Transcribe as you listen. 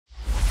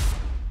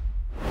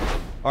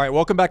All right,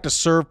 welcome back to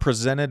Serve,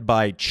 presented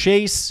by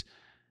Chase.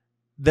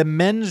 The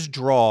men's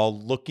draw,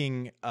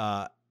 looking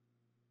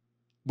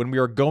when we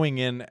were going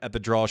in at the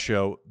draw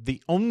show,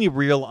 the only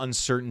real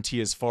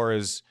uncertainty as far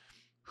as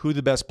who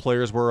the best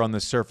players were on the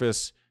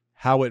surface,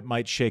 how it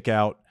might shake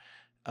out,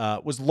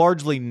 was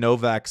largely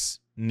Novak's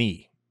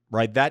knee,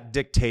 right? That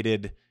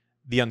dictated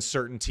the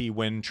uncertainty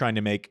when trying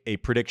to make a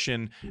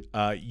prediction.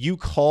 You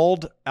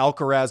called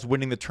Alcaraz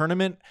winning the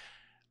tournament.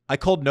 I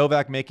called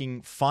Novak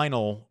making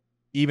final,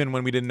 even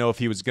when we didn't know if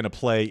he was going to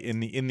play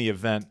in the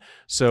event.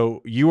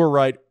 So you were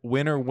right.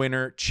 Winner,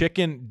 winner,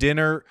 chicken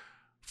dinner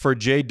for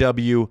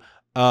JW.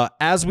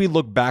 As we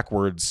look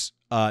backwards,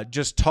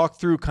 just talk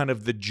through kind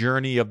of the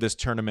journey of this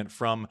tournament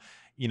from,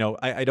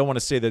 I don't want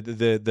to say that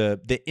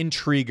the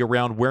intrigue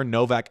around where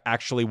Novak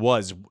actually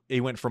was.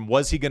 He went from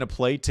was he going to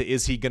play to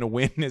is he going to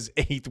win his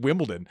 8th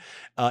Wimbledon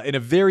in a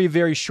very,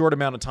 very short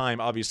amount of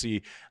time.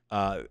 Obviously,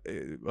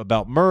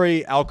 about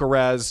Murray,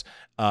 Alcaraz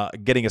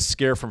getting a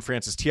scare from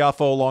Francis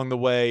Tiafoe along the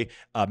way,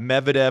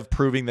 Medvedev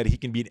proving that he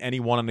can beat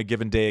anyone on a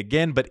given day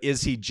again, but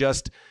is he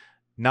just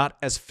not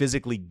as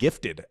physically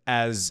gifted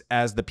as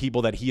the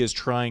people that he is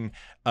trying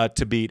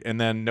to beat?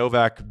 And then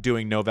Novak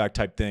doing Novak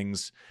type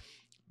things,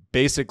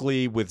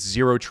 basically with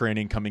zero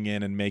training, coming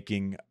in and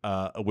making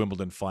a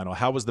Wimbledon final.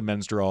 How was the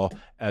men's draw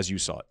as you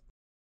saw it?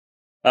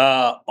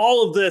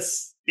 All of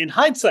this, in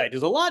hindsight,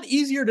 is a lot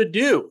easier to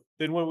do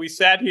than when we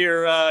sat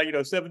here,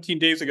 17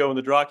 days ago when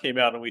the draw came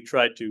out and we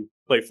tried to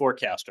play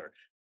forecaster.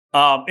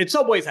 In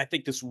some ways, I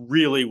think this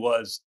really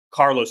was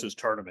Carlos's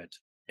tournament.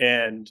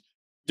 And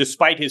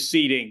despite his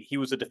seeding, he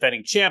was a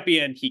defending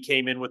champion. He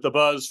came in with the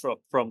buzz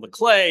from the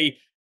clay.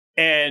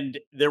 And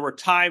there were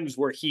times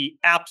where he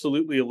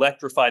absolutely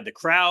electrified the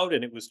crowd.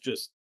 And it was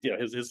just,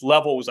 his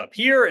level was up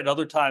here. And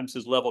other times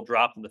his level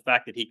dropped in the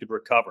fact that he could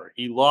recover.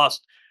 He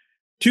lost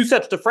 2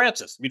 sets to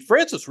Francis. I mean,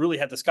 Francis really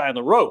had this guy on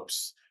the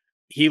ropes.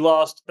 He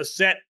lost a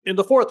set in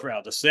the 4th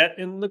round, a set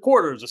in the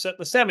quarters, a set in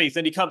the semis.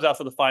 Then he comes out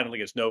for the final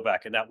against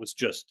Novak. And that was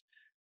just,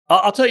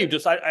 I'll tell you,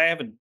 I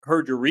haven't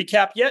heard your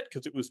recap yet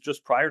because it was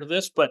just prior to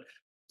this. But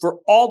for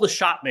all the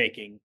shot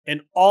making and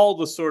all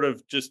the sort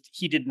of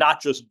he did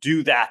not just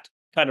do that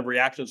kind of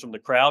reactions from the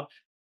crowd.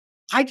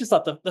 I just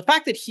thought the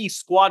fact that he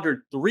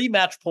squandered 3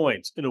 match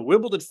points in a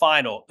Wimbledon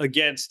final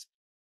against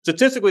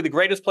statistically the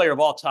greatest player of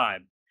all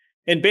time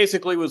and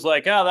basically was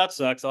like, oh, that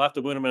sucks. I'll have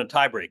to win him in a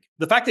tiebreak.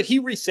 The fact that he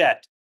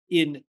reset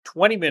in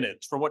 20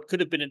 minutes from what could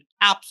have been an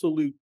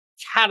absolute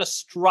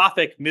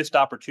catastrophic missed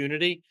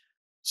opportunity,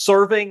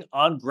 serving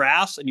on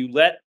grass, and you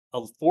let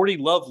a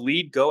 40-love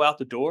lead go out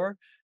the door.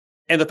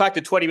 And the fact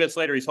that 20 minutes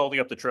later he's holding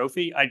up the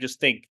trophy, I just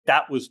think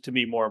that was, to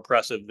me, more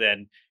impressive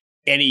than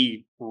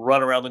any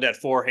run around the net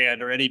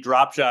forehand or any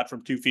drop shot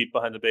from 2 feet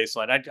behind the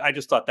baseline. I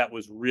just thought that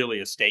was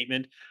really a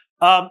statement.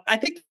 I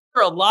think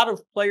there are a lot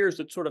of players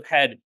that sort of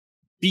had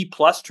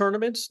B-plus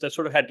tournaments that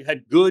sort of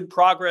had good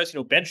progress.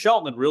 Ben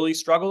Shelton really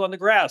struggled on the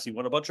grass. He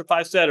won a bunch of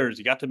 5-setters.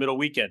 He got to middle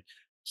weekend.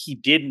 He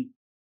didn't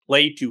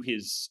play to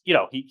his,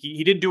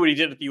 he didn't do what he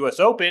did at the U.S.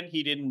 Open.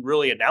 He didn't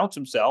really announce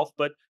himself,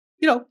 but,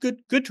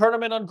 good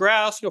tournament on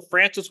grass.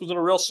 Francis was in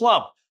a real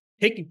slump.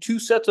 Taking 2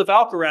 sets of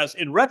Alcaraz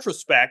in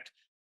retrospect,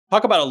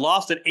 talk about a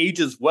loss that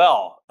ages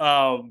well.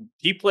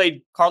 He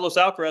played Carlos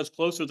Alcaraz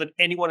closer than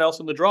anyone else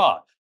in the draw.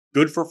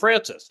 Good for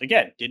Francis.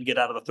 Again, didn't get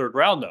out of the 3rd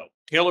round, though.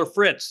 Taylor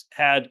Fritz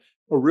had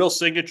a real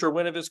signature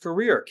win of his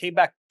career. Came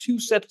back 2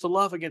 sets to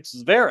love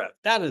against Zverev.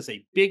 That is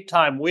a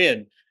big-time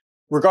win,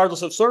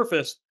 regardless of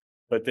surface.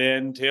 But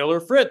then Taylor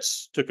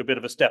Fritz took a bit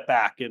of a step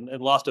back and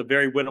lost a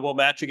very winnable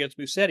match against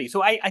Musetti.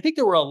 So I think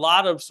there were a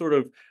lot of sort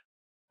of,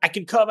 I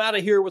can come out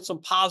of here with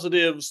some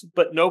positives,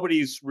 but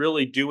nobody's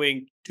really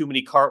doing too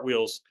many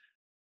cartwheels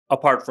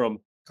apart from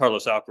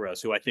Carlos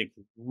Alcaraz, who I think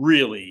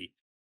really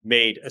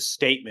made a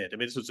statement. I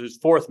mean, this was his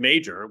 4th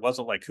major. It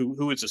wasn't like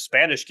who is a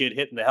Spanish kid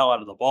hitting the hell out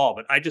of the ball.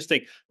 But I just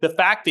think the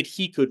fact that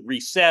he could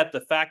reset,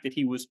 the fact that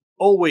he was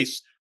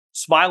always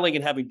smiling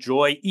and having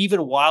joy,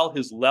 even while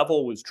his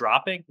level was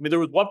dropping. I mean, there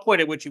was one point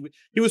at which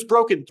he was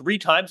broken 3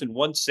 times in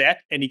 1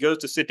 set, and he goes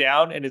to sit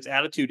down, and his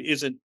attitude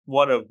isn't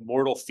one of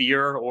mortal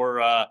fear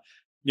or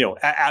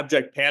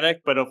abject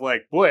panic, but of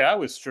like, boy, I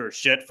was sure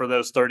shit for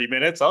those 30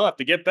 minutes. I'll have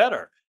to get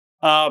better.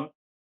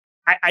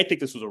 I think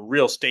this was a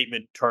real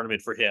statement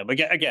tournament for him.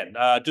 Again,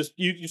 just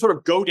you sort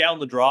of go down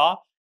the draw,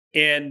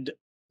 and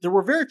there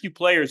were very few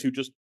players who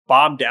just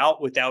bombed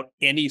out without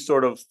any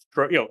sort of,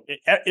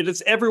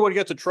 it's everyone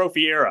gets a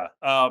trophy era.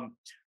 A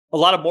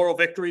lot of moral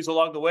victories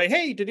along the way.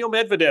 Hey, Daniil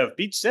Medvedev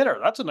beat Sinner.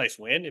 That's a nice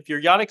win. If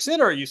you're Yannick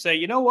Sinner, you say,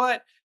 you know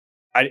what?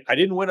 I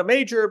didn't win a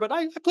major, but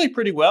I played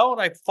pretty well, and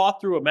I fought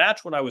through a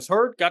match when I was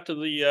hurt. Got to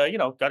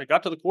the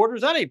got to the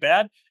quarters. That ain't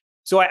bad.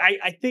 So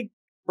I think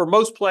for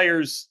most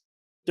players,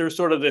 there's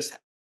sort of this: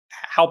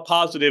 how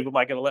positive am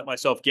I going to let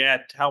myself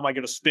get? How am I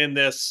going to spin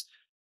this?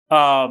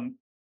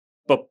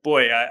 But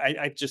boy,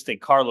 I just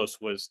think Carlos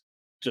was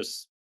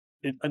just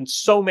in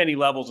so many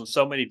levels and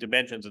so many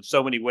dimensions in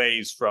so many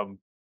ways, from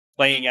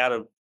playing out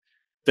of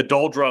the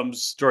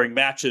doldrums during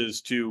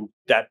matches to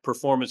that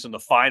performance in the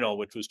final,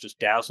 which was just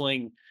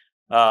dazzling.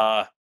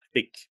 I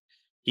think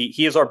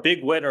he is our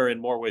big winner in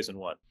more ways than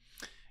one.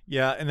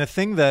 Yeah, and the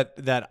thing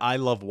that I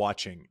love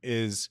watching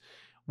is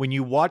when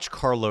you watch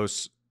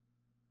Carlos,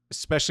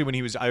 especially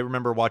when I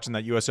remember watching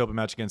that US Open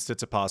match against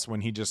Tsitsipas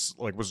when he just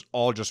was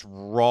all just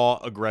raw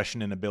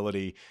aggression and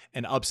ability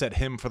and upset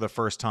him for the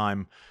first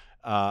time.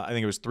 I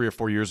think it was 3 or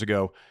 4 years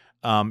ago,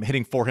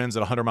 hitting forehands at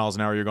 100 miles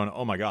an hour. You're going,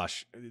 oh my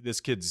gosh,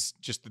 this kid's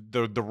just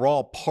the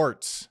raw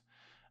parts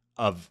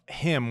of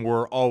him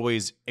were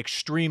always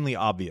extremely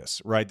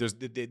obvious, right? There's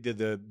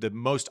the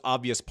most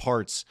obvious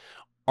parts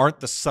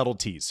aren't the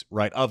subtleties,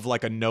 right, of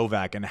like a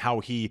Novak and how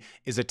he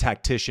is a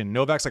tactician.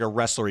 Novak's like a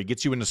wrestler. He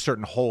gets you into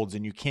certain holds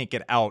and you can't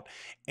get out,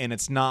 and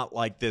it's not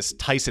like this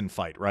Tyson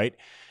fight, right?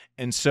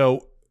 And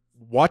so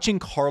watching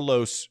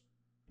Carlos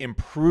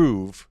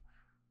improve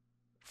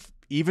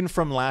even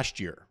from last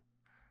year,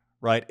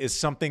 right, is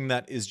something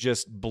that is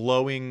just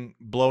blowing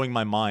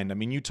my mind. I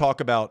mean, you talk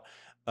about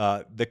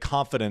the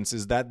confidence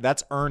is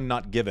that's earned,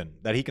 not given,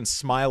 that he can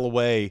smile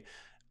away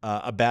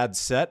a bad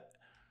set.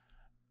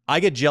 I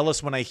get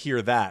jealous when I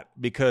hear that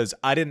because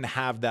I didn't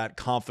have that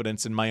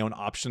confidence in my own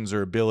options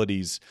or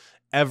abilities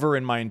ever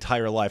in my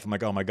entire life. I'm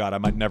like, oh my God, I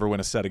might never win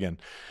a set again.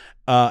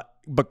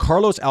 But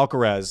Carlos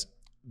Alcaraz,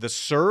 the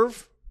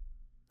serve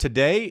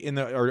today in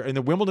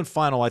the Wimbledon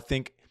final, I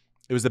think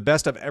it was the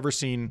best I've ever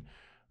seen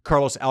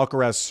Carlos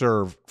Alcaraz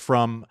serve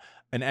from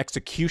an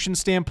execution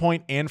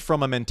standpoint and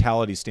from a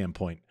mentality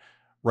standpoint,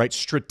 right?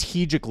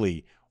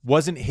 Strategically,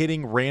 wasn't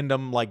hitting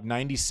random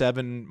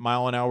 97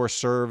 mile an hour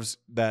serves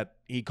that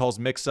he calls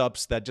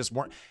mix-ups that just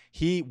weren't.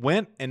 He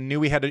went and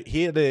knew he had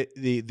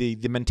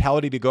the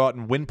mentality to go out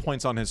and win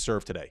points on his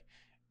serve today,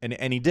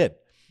 and he did.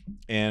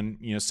 And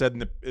said in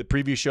the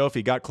previous show, if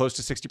he got close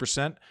to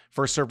 60%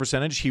 first serve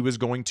percentage, he was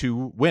going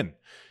to win.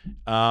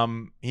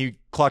 He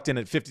clocked in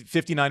at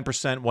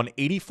 59%, won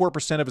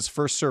 84% of his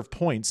first serve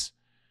points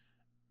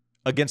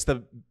against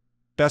the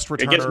best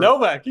returner against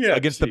Novak,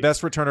 the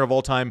best returner of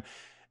all time.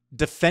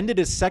 Defended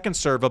his second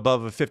serve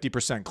above a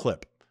 50%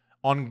 clip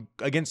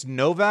against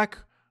Novak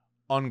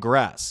on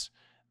grass.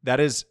 That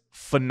is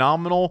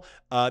phenomenal.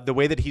 The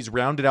way that he's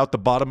rounded out the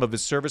bottom of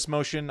his service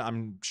motion,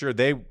 I'm sure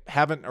they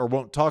haven't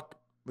talked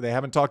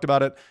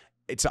about it.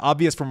 It's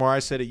obvious from where I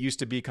said it used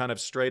to be kind of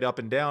straight up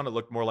and down. It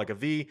looked more like a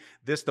V.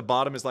 The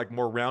bottom is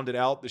more rounded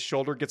out. The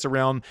shoulder gets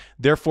around.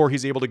 Therefore,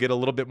 he's able to get a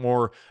little bit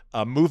more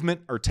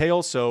movement or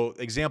tail. So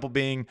example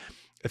being,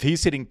 if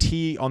he's hitting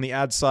T on the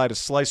ad side, a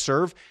slice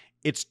serve,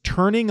 it's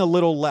turning a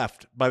little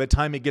left by the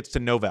time it gets to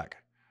Novak,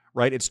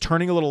 right? It's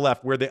turning a little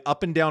left where the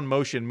up and down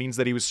motion means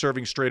that he was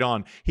serving straight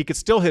on. He could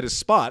still hit his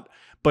spot,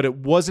 but it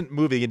wasn't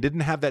moving. It didn't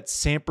have that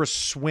Sampras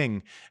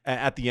swing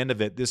at the end of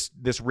it.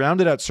 This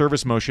rounded out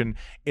service motion,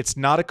 it's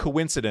not a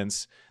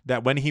coincidence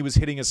that when he was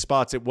hitting his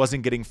spots, it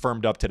wasn't getting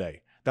firmed up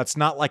today. That's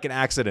not like an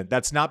accident.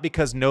 That's not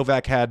because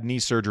Novak had knee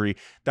surgery.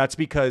 That's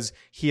because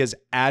he has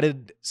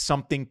added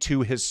something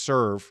to his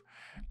serve.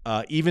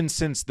 Even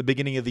since the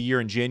beginning of the year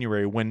in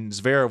January when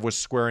Zverev was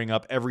squaring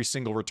up every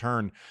single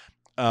return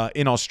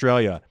in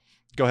Australia.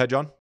 Go ahead,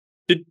 John.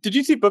 Did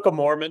you see Book of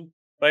Mormon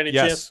by any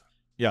chance?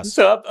 Yes.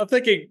 So I'm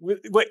thinking,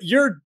 what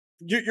your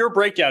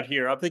breakout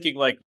here, I'm thinking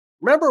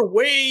remember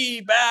way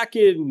back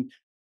in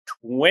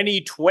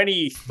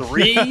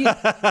 2023?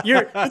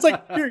 You're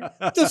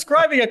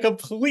describing a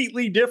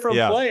completely different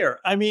player.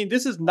 I mean,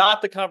 this is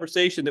not the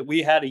conversation that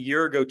we had a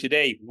year ago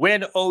today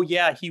when,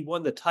 he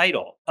won the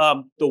title.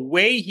 The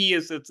way he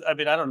is, I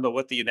don't know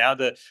what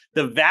the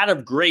vat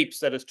of grapes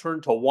that has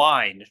turned to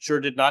wine sure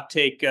did not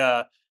take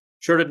a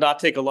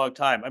long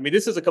time. I mean,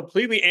 this is a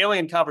completely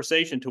alien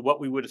conversation to what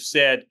we would have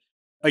said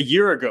a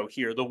year ago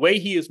here. The way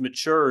he has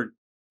matured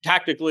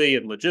tactically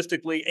and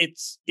logistically,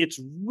 it's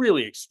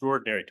really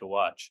extraordinary to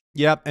watch.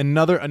 Yeah,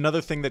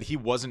 another thing that he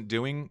wasn't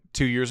doing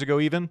 2 years ago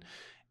even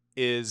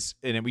is,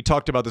 and we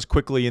talked about this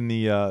quickly in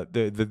the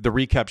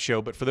recap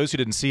show, but for those who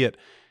didn't see it,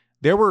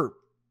 there were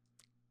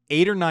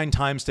 8 or 9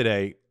 times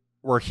today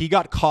where he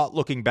got caught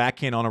looking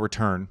backhand on a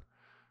return.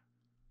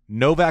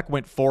 Novak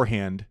went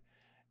forehand,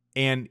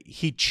 and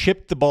he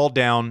chipped the ball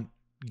down,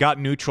 got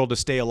neutral to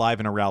stay alive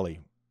in a rally.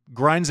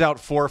 Grinds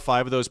out 4 or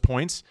 5 of those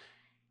points.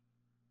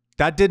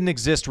 That didn't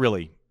exist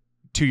really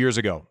 2 years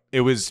ago.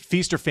 It was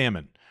feast or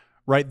famine,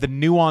 right? The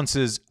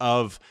nuances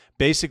of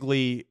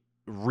basically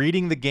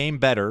reading the game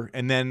better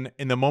and then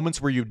in the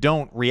moments where you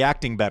don't,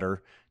 reacting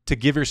better to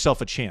give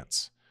yourself a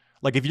chance.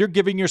 If you're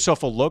giving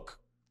yourself a look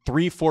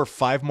 3, 4,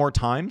 5 more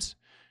times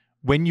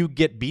when you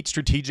get beat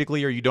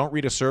strategically or you don't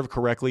read a serve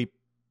correctly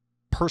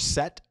per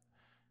set,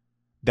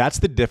 that's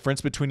the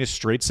difference between a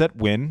straight set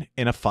win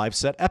and a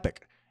 5-set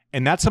epic.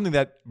 And that's something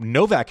that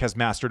Novak has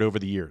mastered over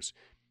the years.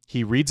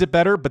 He reads it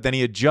better, but then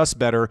he adjusts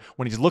better.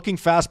 When he's looking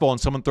fastball and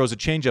someone throws a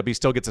changeup, he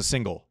still gets a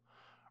single,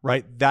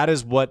 right? That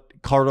is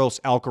what Carlos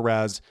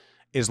Alcaraz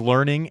is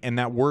learning and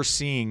that we're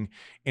seeing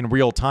in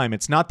real time.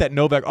 It's not that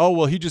Novak,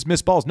 he just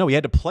missed balls. No, he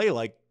had to play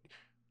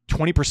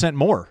 20%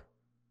 more.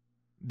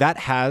 That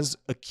has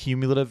a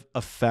cumulative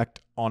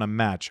effect on a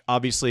match.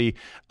 Obviously,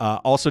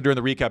 also during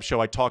the recap show,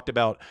 I talked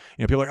about,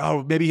 people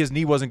are maybe his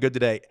knee wasn't good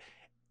today.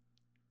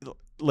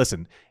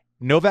 Listen,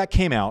 Novak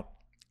came out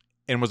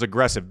and was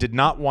aggressive. Did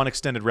not want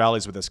extended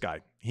rallies with this guy.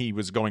 He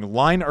was going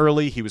line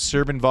early. He was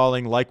serving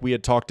volleying like we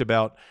had talked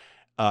about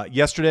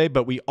yesterday.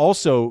 But we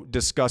also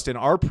discussed in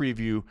our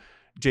preview,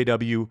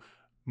 JW,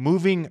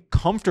 moving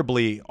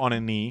comfortably on a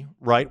knee,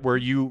 right, where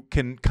you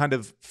can kind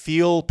of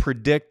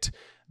predict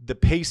the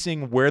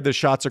pacing, where the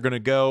shots are going to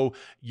go.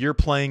 You're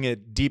playing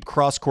at deep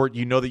cross court.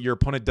 You know that your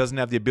opponent doesn't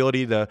have the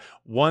ability to,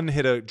 one,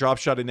 hit a drop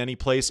shot in any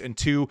place, and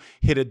two,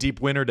 hit a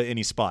deep winner to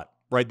any spot,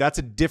 right? That's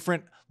a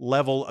different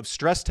level of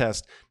stress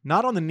test,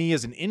 not on the knee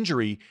as an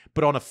injury,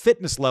 but on a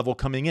fitness level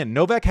coming in.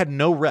 Novak had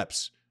no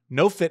reps,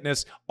 no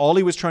fitness. All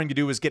he was trying to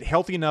do was get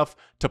healthy enough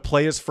to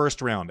play his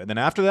first round. And then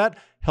after that,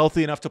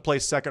 healthy enough to play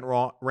second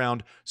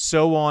round,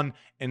 so on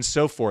and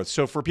so forth.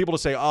 So for people to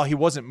say, oh, he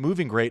wasn't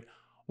moving great,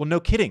 well, no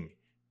kidding.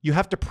 You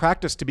have to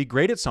practice to be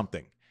great at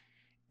something.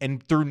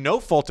 And through no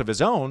fault of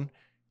his own,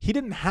 he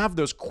didn't have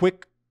those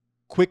quick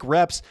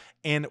reps.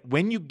 And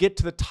when you get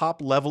to the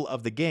top level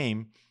of the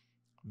game,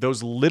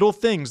 those little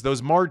things,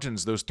 those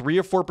margins, those 3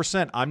 or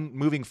 4%, I'm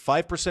moving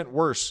 5%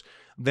 worse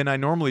than I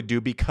normally do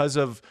because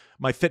of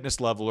my fitness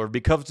level or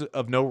because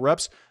of no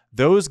reps,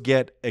 those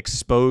get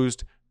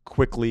exposed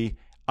quickly.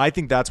 I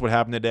think that's what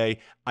happened today.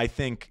 I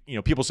think,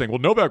 people saying, well,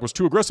 Novak was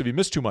too aggressive. He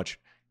missed too much.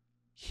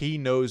 He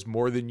knows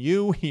more than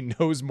you. He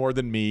knows more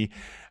than me.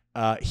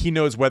 He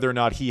knows whether or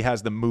not he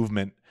has the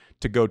movement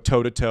to go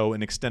toe-to-toe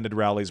in extended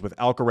rallies with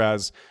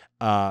Alcaraz.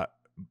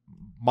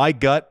 My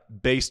gut,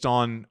 based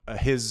on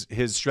his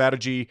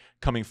strategy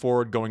coming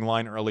forward, going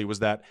line early, was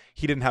that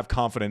he didn't have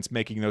confidence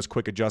making those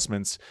quick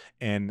adjustments.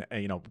 And,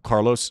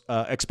 Carlos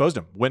exposed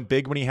him. Went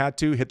big when he had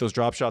to, hit those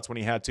drop shots when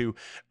he had to,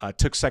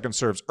 took second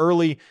serves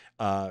early,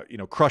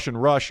 crush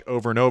and rush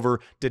over and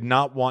over. Did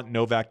not want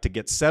Novak to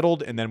get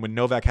settled. And then when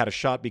Novak had a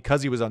shot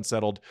because he was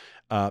unsettled,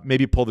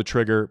 maybe pull the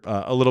trigger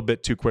a little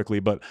bit too quickly.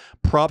 But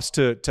props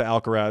to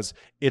Alcaraz.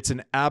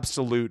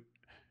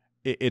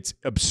 It's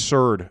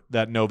absurd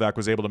that Novak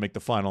was able to make the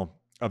final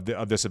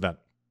of this event.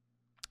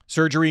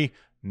 Surgery,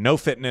 no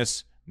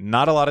fitness,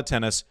 not a lot of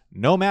tennis,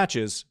 no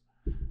matches.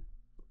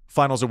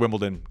 Finals of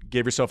Wimbledon.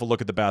 Gave yourself a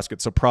look at the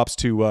basket. So props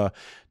to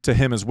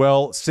him as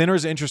well.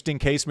 Sinner's interesting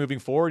case moving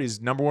forward.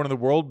 He's number one in the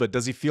world, but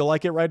does he feel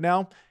like it right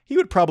now? He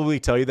would probably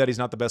tell you that he's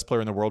not the best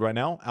player in the world right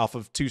now, off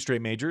of 2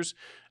 straight majors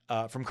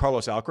from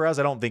Carlos Alcaraz.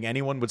 I don't think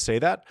anyone would say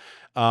that.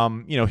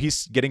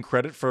 He's getting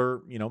credit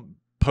for,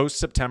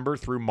 post-September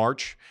through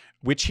March,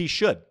 which he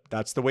should.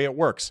 That's the way it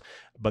works.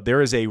 But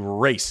there is a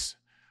race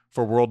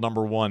for world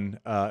number one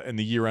in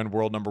the year-end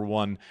world number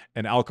one,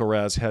 and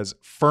Alcaraz has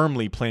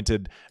firmly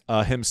planted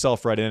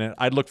himself right in it.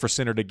 I'd look for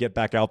Sinner to get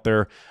back out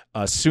there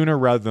sooner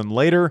rather than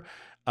later.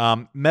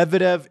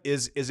 Medvedev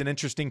is an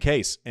interesting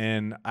case,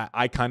 and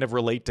I kind of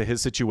relate to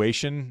his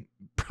situation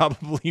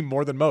probably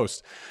more than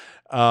most.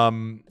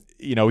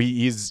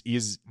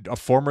 He's a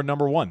former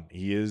number one.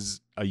 He is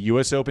a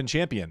U.S. Open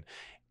champion,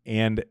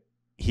 and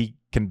he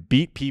can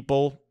beat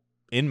people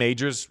in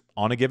majors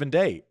on a given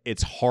day.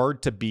 It's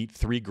hard to beat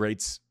 3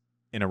 greats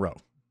in a row.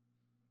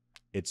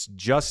 It's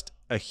just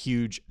a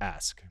huge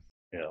ask.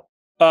 Yeah.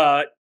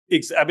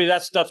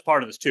 That's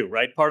part of this too,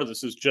 right? Part of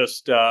this is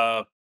just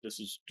a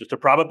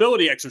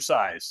probability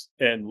exercise.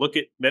 And look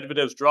at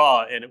Medvedev's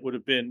draw, and it would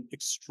have been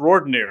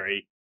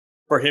extraordinary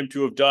for him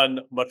to have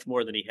done much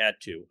more than he had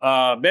to.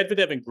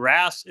 Medvedev in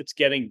grass, it's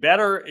getting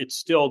better. It's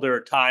still, there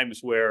are times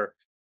where,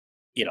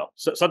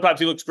 sometimes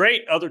he looks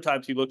great. Other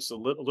times he looks a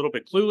little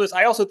bit clueless.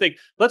 I also think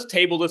let's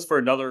table this for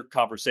another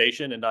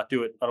conversation and not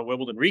do it on a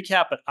Wimbledon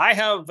recap. But I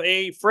have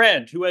a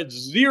friend who had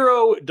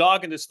 0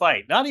 dog in this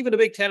fight, not even a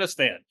big tennis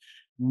fan,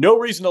 no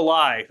reason to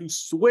lie, who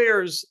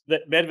swears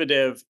that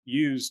Medvedev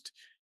used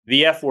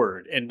the F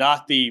word and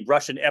not the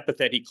Russian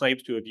epithet he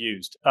claims to have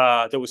used,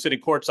 that was sitting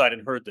courtside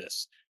and heard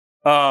this.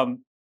 I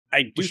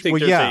do think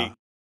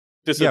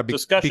there's a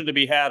discussion to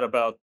be had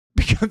about.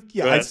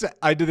 Because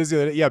I did this the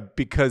other day. Yeah,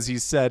 because he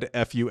said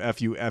F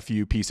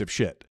you piece of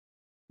shit.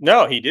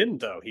 No, he didn't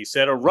though. He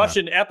said a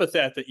Russian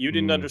epithet that you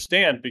didn't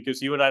understand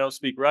because you and I don't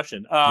speak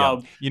Russian.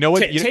 You know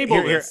what?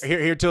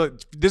 Here,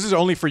 this is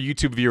only for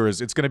YouTube viewers.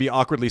 It's going to be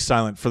awkwardly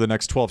silent for the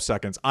next 12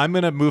 seconds. I'm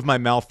going to move my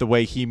mouth the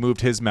way he moved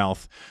his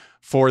mouth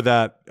for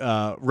that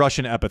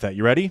Russian epithet.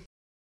 You ready?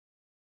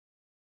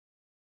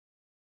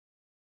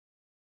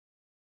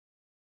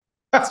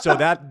 So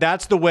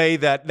that's the way.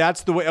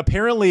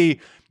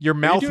 Apparently, your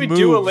mouth moves.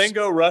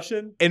 Duolingo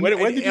Russian? And when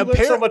did you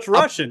learn so much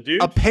Russian,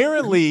 dude?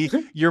 Apparently,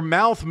 your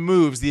mouth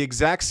moves the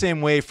exact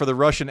same way for the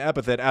Russian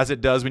epithet as it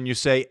does when you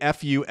say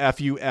F you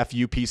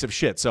piece of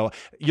shit. So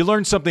you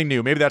learned something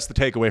new. Maybe that's the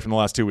takeaway from the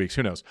last 2 weeks.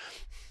 Who knows?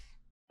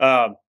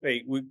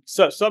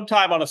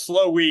 Sometime on a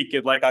slow week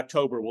in like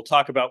October, we'll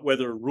talk about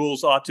whether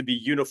rules ought to be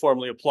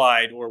uniformly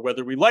applied or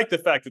whether we like the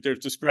fact that there's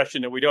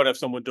discretion and we don't have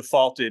someone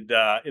defaulted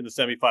in the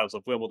semifinals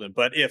of Wimbledon.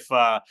 But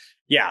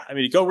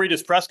go read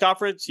his press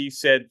conference. He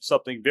said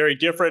something very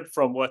different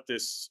from what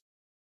this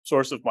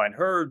source of mine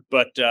heard,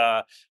 but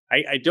I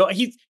don't.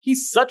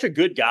 He's such a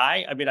good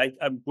guy. I mean,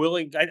 I'm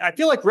willing. I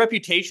feel like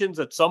reputations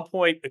at some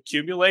point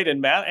accumulate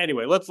and matter.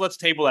 Anyway, let's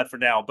table that for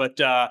now. But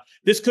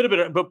this could have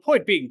been. But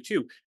point being,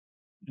 too.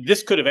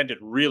 this could have ended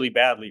really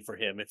badly for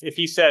him. If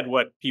he said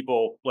what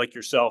people like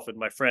yourself and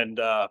my friend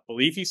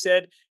believe he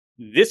said,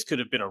 this could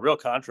have been a real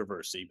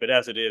controversy. But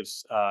as it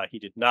is, he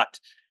did not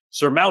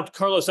surmount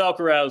Carlos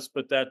Alcaraz.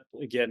 But that,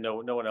 again, no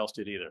one else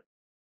did either.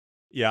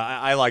 Yeah,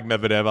 I like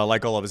Medvedev. I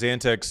like all of his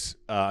antics.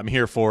 I'm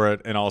here for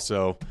it. And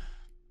also,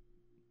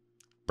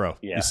 bro,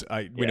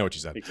 we know what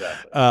you said.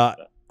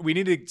 Exactly. We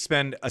need to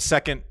spend a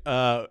second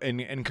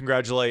and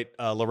congratulate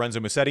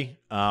Lorenzo Musetti.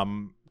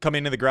 Coming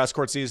into the grass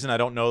court season, I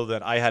don't know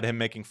that I had him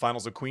making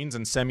finals of Queens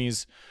and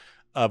semis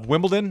of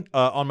Wimbledon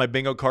on my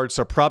bingo card.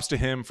 So props to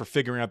him for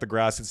figuring out the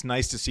grass. It's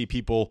nice to see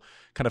people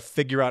kind of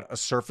figure out a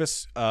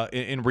surface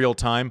in real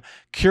time.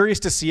 Curious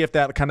to see if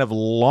that kind of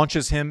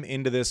launches him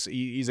into this.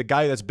 He's a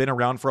guy that's been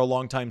around for a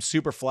long time,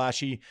 super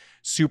flashy,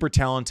 super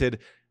talented.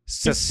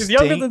 He's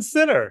younger than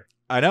Sinner.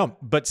 I know,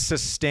 but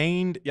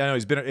sustained. Yeah, I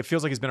know it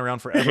feels like he's been around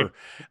forever.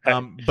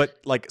 But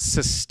like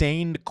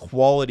sustained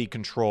quality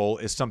control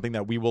is something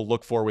that we will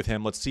look for with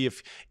him. Let's see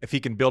if he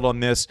can build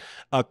on this.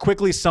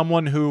 Quickly,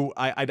 someone who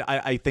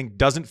I think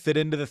doesn't fit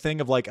into the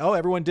thing of like, oh,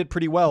 everyone did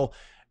pretty well.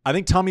 I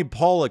think Tommy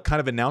Paul kind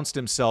of announced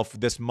himself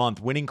this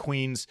month, winning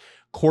Queens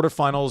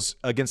quarterfinals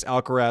against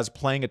Alcaraz,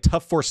 playing a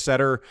tough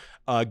four-setter,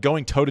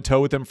 going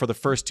toe-to-toe with him for the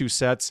first 2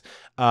 sets.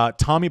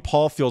 Tommy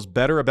Paul feels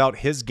better about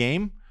his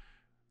game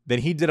than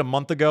he did a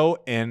month ago,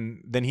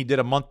 and then he did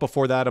a month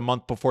before that, a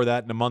month before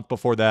that, and a month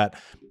before that.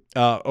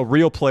 A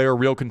real player,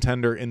 real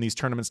contender in these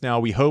tournaments now.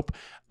 We hope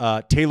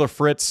Taylor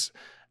Fritz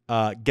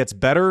gets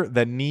better.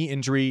 That knee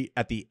injury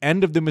at the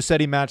end of the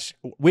Musetti match,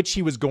 which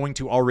he was going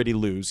to already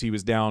lose. He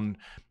was down,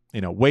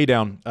 way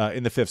down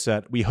in the 5th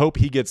set. We hope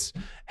he gets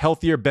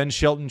healthier. Ben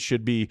Shelton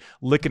should be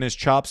licking his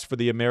chops for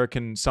the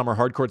American summer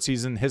hardcourt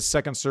season. His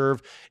second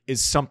serve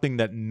is something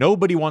that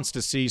nobody wants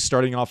to see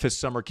starting off his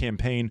summer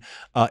campaign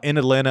in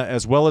Atlanta,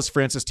 as well as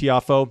Frances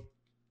Tiafoe.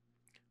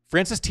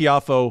 Frances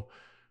Tiafoe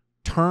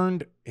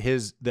turned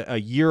a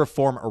year of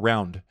form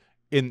around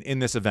in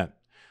this event.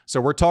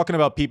 So we're talking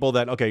about people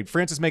that, okay,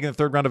 Frances making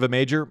the 3rd round of a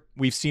major,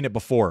 we've seen it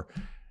before,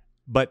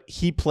 but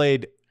he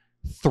played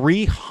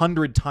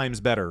 300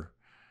 times better,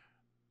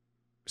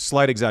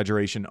 slight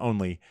exaggeration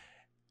only,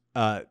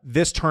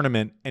 this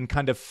tournament, and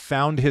kind of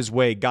found his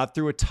way, got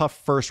through a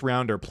tough first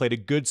rounder, played a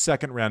good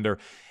second rounder,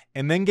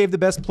 and then gave the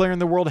best player in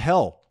the world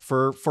hell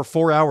for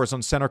 4 hours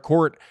on center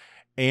court,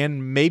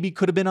 and maybe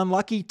could have been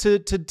unlucky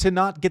to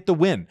not get the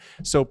win.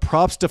 So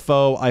props to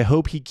Foe. I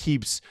hope he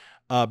keeps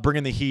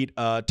bringing the heat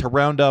to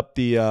round up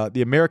the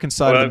American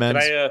side of the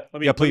men's.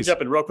 Let me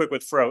jump in real quick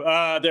with Fro.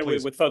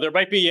 With Foe, there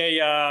might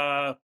be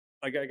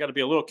I got to be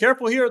a little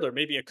careful here. There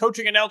may be a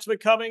coaching announcement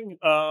coming.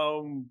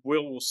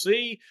 We'll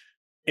see.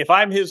 If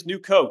I'm his new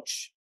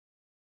coach,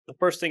 the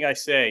first thing I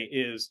say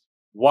is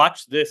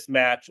watch this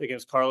match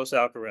against Carlos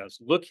Alcaraz.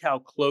 Look how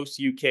close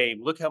you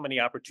came. Look how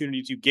many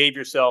opportunities you gave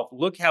yourself.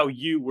 Look how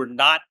you were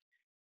not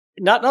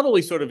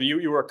only sort of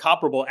you were a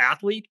comparable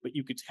athlete, but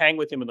you could hang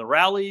with him in the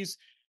rallies.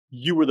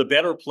 You were the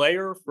better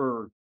player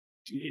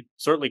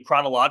certainly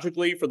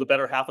chronologically for the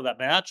better half of that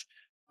match.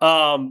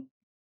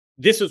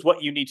 This is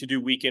what you need to do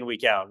week in,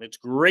 week out. It's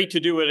great to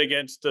do it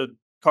against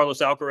Carlos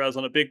Alcaraz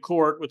on a big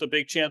court with a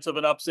big chance of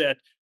an upset.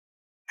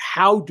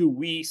 How do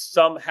we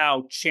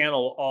somehow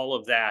channel all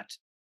of that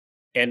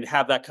and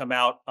have that come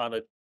out on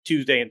a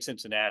Tuesday in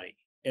Cincinnati?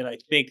 And I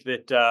think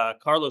that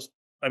Carlos,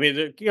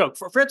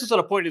 Francis at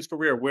a point in his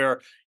career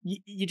where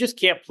you just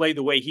can't play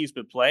the way he's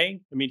been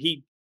playing. I mean,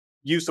 he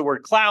used the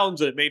word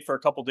clowns and it made for a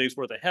couple days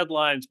worth of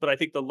headlines. But I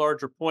think the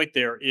larger point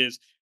there is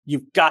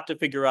you've got to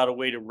figure out a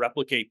way to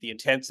replicate the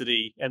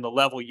intensity and the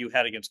level you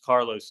had against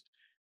Carlos.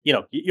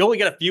 You only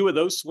get a few of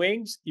those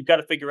swings. You've got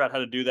to figure out how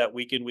to do that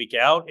week in, week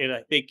out. And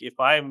I think if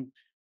I'm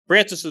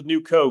Francis's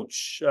new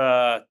coach,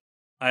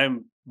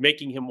 I'm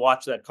making him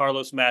watch that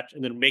Carlos match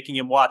and then making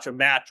him watch a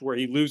match where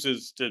he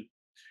loses to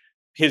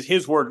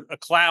his word, a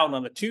clown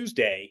on a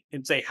Tuesday,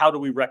 and say, how do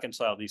we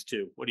reconcile these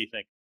two? What do you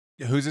think?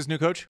 Who's his new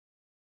coach?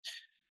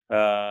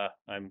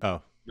 I'm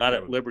not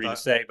at liberty to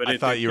say, but I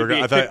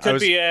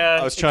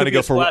was trying to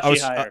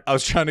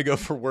go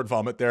for word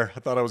vomit there. I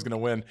thought I was going to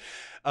win.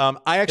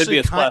 I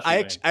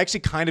actually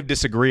kind of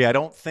disagree.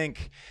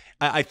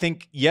 I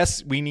think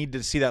yes, we need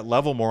to see that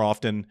level more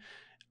often.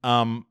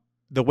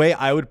 The way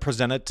I would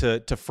present it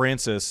to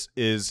Francis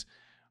is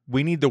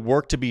we need the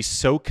work to be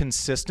so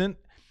consistent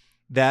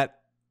that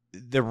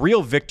the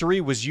real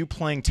victory was you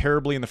playing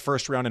terribly in the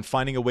first round and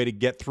finding a way to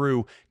get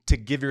through to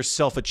give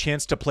yourself a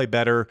chance to play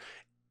better.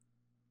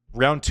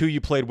 Round 2, you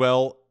played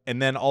well.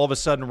 And then all of a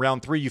sudden,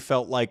 round 3, you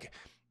felt like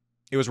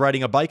it was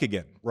riding a bike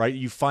again, right?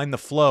 You find the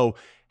flow.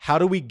 How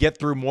do we get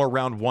through more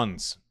round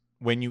 1s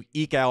when you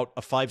eke out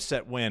a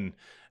 5-set win?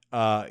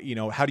 How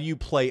do you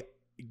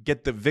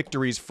get the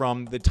victories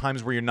from the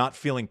times where you're not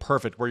feeling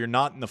perfect, where you're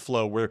not in the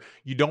flow, where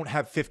you don't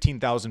have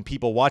 15,000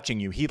 people watching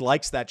you? He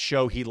likes that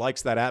show. He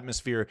likes that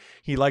atmosphere.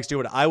 He likes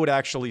doing it. I would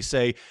actually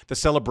say the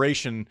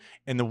celebration,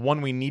 and the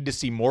one we need to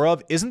see more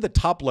of, isn't the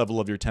top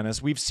level of your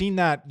tennis. We've seen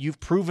that. You've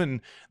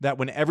proven that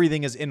when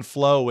everything is in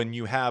flow and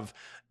you have,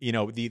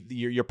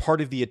 you're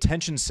part of the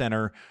attention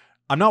center,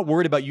 I'm not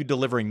worried about you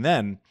delivering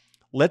then.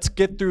 let's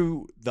get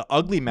through the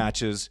ugly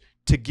matches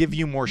to give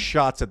you more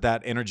shots at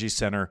that energy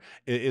center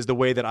is the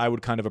way that I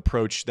would kind of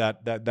approach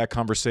that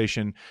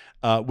conversation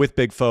with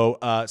Big Foe.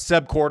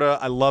 Seb Korda,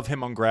 I love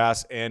him on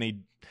grass, and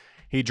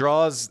he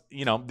draws,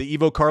 the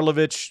Ivo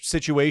Karlovic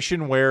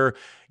situation where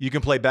you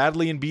can play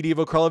badly and beat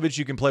Ivo Karlovic,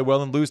 you can play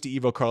well and lose to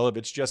Ivo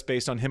Karlovic just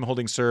based on him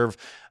holding serve.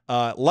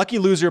 Lucky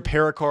loser,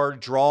 Paracard,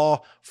 draw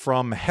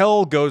from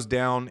hell, goes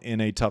down in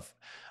a tough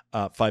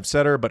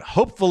 5-setter, but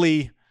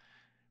hopefully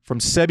from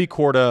Sebi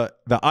Korda,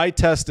 the eye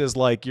test is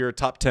like you're a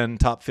top 10,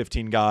 top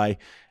 15 guy.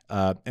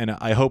 And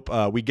I hope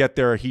we get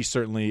there. He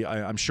certainly,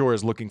 I'm sure,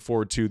 is looking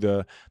forward to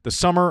the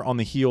summer on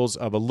the heels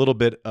of a little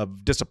bit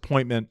of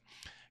disappointment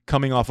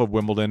coming off of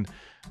Wimbledon.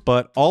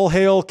 But all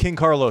hail King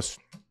Carlos,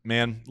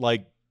 man.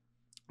 Like,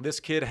 this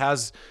kid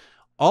has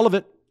all of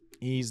it.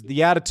 He's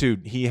the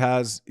attitude. He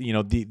has,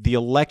 the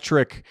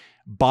electric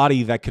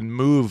body that can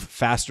move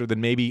faster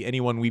than maybe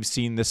anyone we've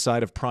seen this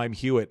side of Prime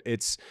Hewitt.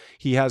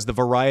 He has the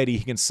variety.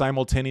 He can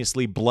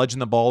simultaneously bludgeon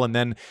the ball and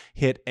then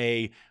hit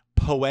a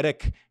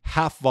poetic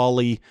half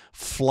volley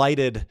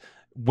flighted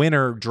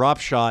winner drop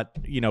shot,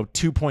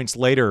 2 points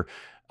later.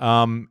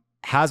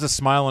 Has a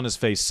smile on his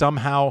face.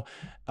 Somehow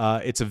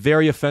it's a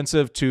very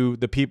offensive to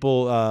the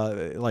people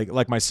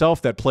like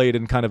myself that played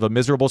in kind of a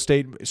miserable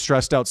state,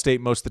 stressed out state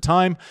most of the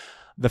time.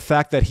 The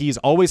fact that he's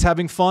always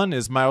having fun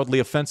is mildly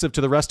offensive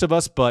to the rest of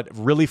us, but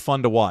really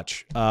fun to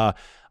watch.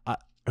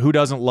 Who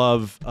doesn't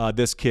love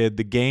this kid?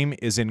 The game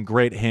is in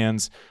great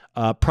hands.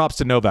 Props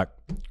to Novak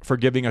for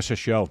giving us a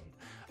show.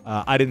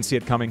 I didn't see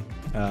it coming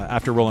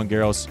after Roland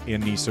Garros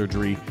and knee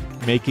surgery,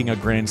 making a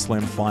Grand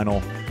Slam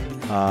final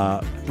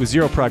with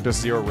zero practice,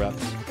 0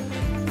 reps.